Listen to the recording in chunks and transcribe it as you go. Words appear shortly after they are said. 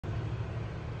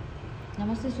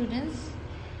Namaste students.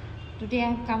 Today I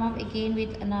have come up again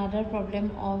with another problem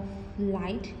of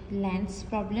light lens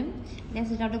problem.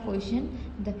 Let's read out the question.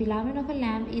 The filament of a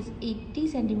lamp is 80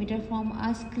 cm from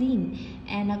a screen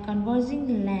and a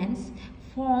converging lens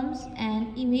forms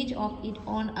an image of it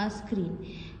on a screen.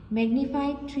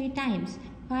 Magnified 3 times.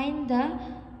 Find the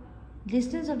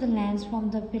distance of the lens from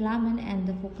the filament and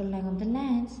the focal length of the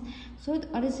lens. So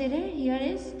what is said here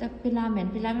is the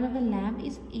filament of the lamp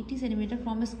is 80 cm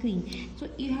from a screen. So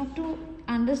you have to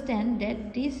understand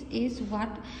that this is what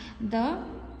the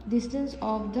distance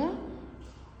of the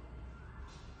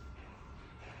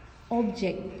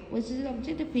object. Which is the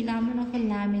object? The filament of a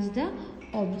lamp is the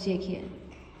object here.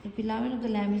 The filament of the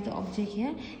lamp is the object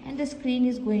here, and the screen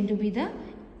is going to be the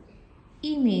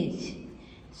image.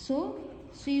 So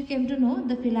you came to know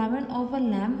the filament of a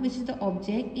lamp, which is the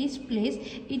object, is placed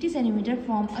 80 cm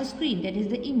from a screen, that is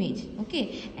the image.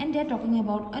 Okay, and they are talking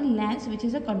about a lens which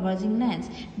is a converging lens.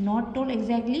 Not told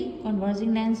exactly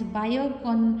converging lens by your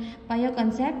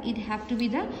concept. It have to be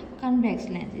the convex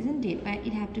lens, isn't it?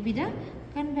 It have to be the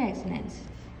convex lens.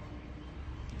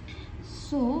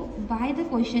 So by the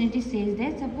question it is says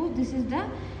that suppose this is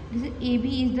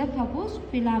AB is the proposed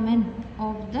filament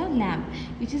of the lamp,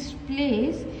 which is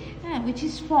placed which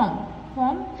is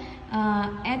formed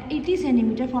at 80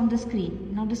 cm from the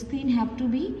screen. Now the screen have to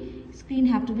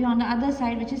be on the other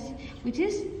side, which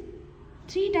is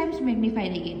 3 times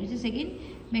magnified again, which is again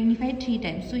magnified 3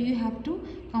 times. So you have to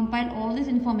compile all this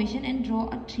information and draw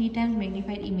a 3 times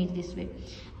magnified image this way.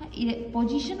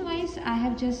 Position wise I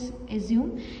have just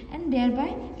assumed, and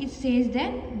thereby it says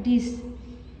that this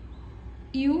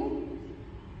U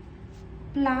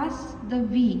plus the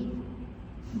V,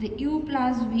 the U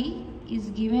plus V is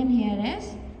given here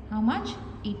as how much?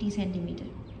 80 cm.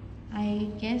 I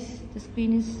guess the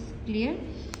screen is clear.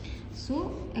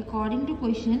 So according to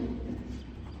question,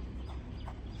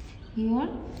 here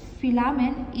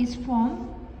filament is formed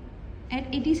at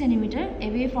 80 cm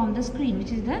away from the screen,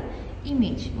 which is the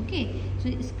image. Okay, so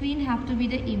screen have to be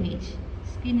the image.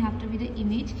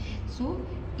 So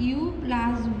U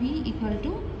plus V equal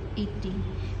to 80,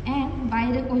 and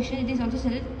by the question it is also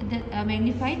said that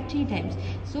magnified 3 times.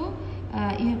 So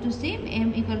you have to say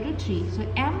M equal to 3. So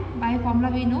M by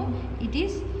formula we know it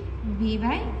is V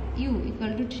by U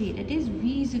equal to 3. That is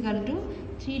V is equal to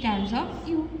 3 times of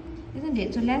U, isn't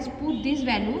it? So let's put this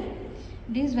value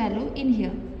in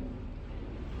here.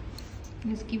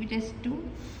 Let's give it as 2.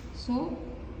 So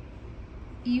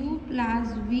U plus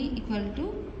V equal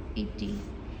to 80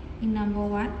 in number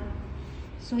 1.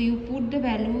 So you put the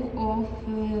value of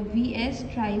V as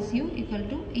thrice U equal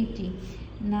to 80.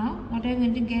 Now what I am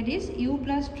going to get is U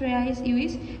plus thrice U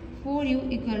is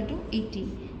 4U equal to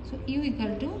 80. So U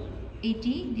equal to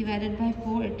 80 divided by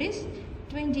 4, it is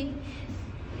 20.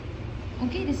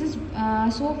 Okay, this is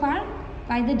so far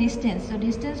by the distance. So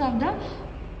distance of the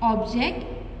object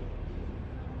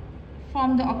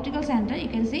from the optical center, you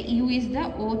can say U is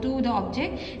the O to the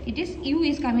object. It is U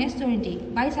is coming as 20.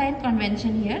 By sign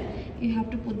convention here, you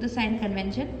have to put the sign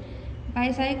convention.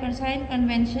 By sign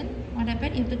convention, what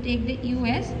happened? You have to take the U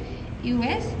as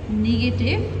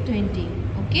negative 20.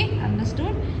 Okay,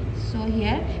 understood? So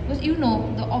here, because you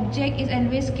know the object is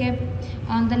always kept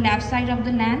on the left side of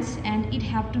the lens, and it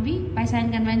have to be by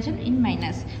sign convention in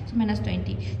minus. So minus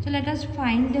 20. So let us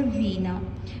find the V now.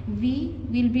 V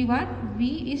will be what?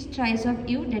 V is thrice of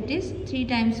U, that is 3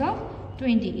 times of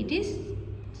 20. It is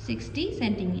 60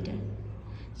 cm.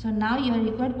 So now your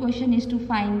required question is to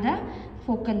find the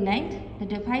focal length,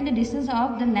 find the distance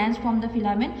of the lens from the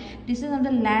filament. Distance of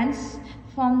the lens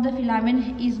from the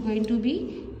filament is going to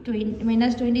be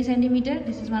minus 20 cm.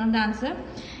 This is one of the answer.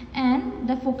 And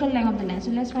the focal length of the lens.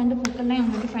 So let's find the focal length.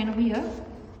 I'm going to find over here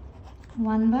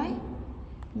 1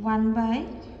 by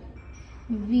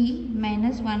V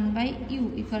minus 1 by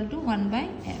U equal to 1 by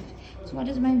F. So what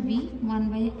is my V? 1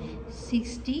 by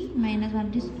 60 minus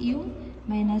 1 is U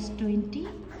minus 20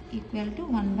 equal to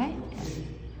 1 by F.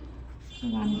 So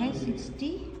 1 by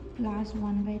 60 plus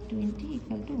 1 by 20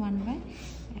 equal to 1 by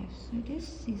F. So it is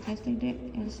 6. Let's take the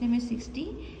LCM as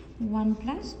 60. 1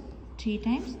 plus 3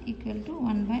 times equal to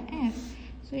 1 by F.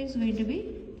 So it's going to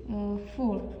be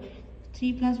 4.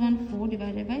 3 plus 1, 4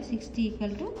 divided by 60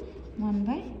 equal to 1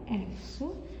 by F.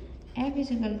 So F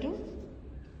is equal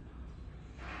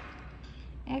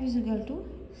to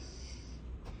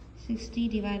 60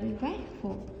 divided by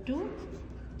 4. 2,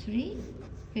 3,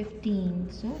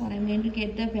 15. So what I'm going to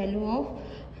get the value of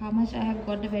how much I have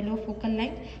got the value of focal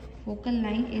length. Focal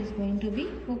length is going to be,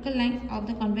 focal length of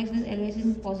the convex lens always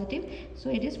is positive. So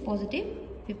it is positive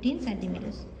 15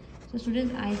 centimeters. So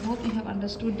students, I hope you have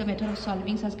understood the method of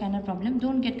solving such kind of problem.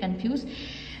 Don't get confused.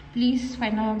 Please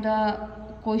find out the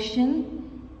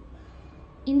question.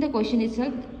 In the question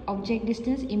itself, object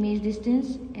distance, image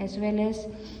distance, as well as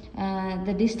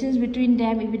the distance between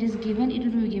them, if it is given, it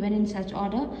will be given in such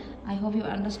order. I hope you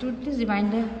understood. Please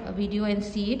rewind the video and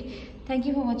see it. Thank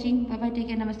you for watching. Bye bye, take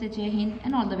care, namaste, jai hind,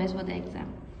 and all the best for the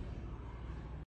exam.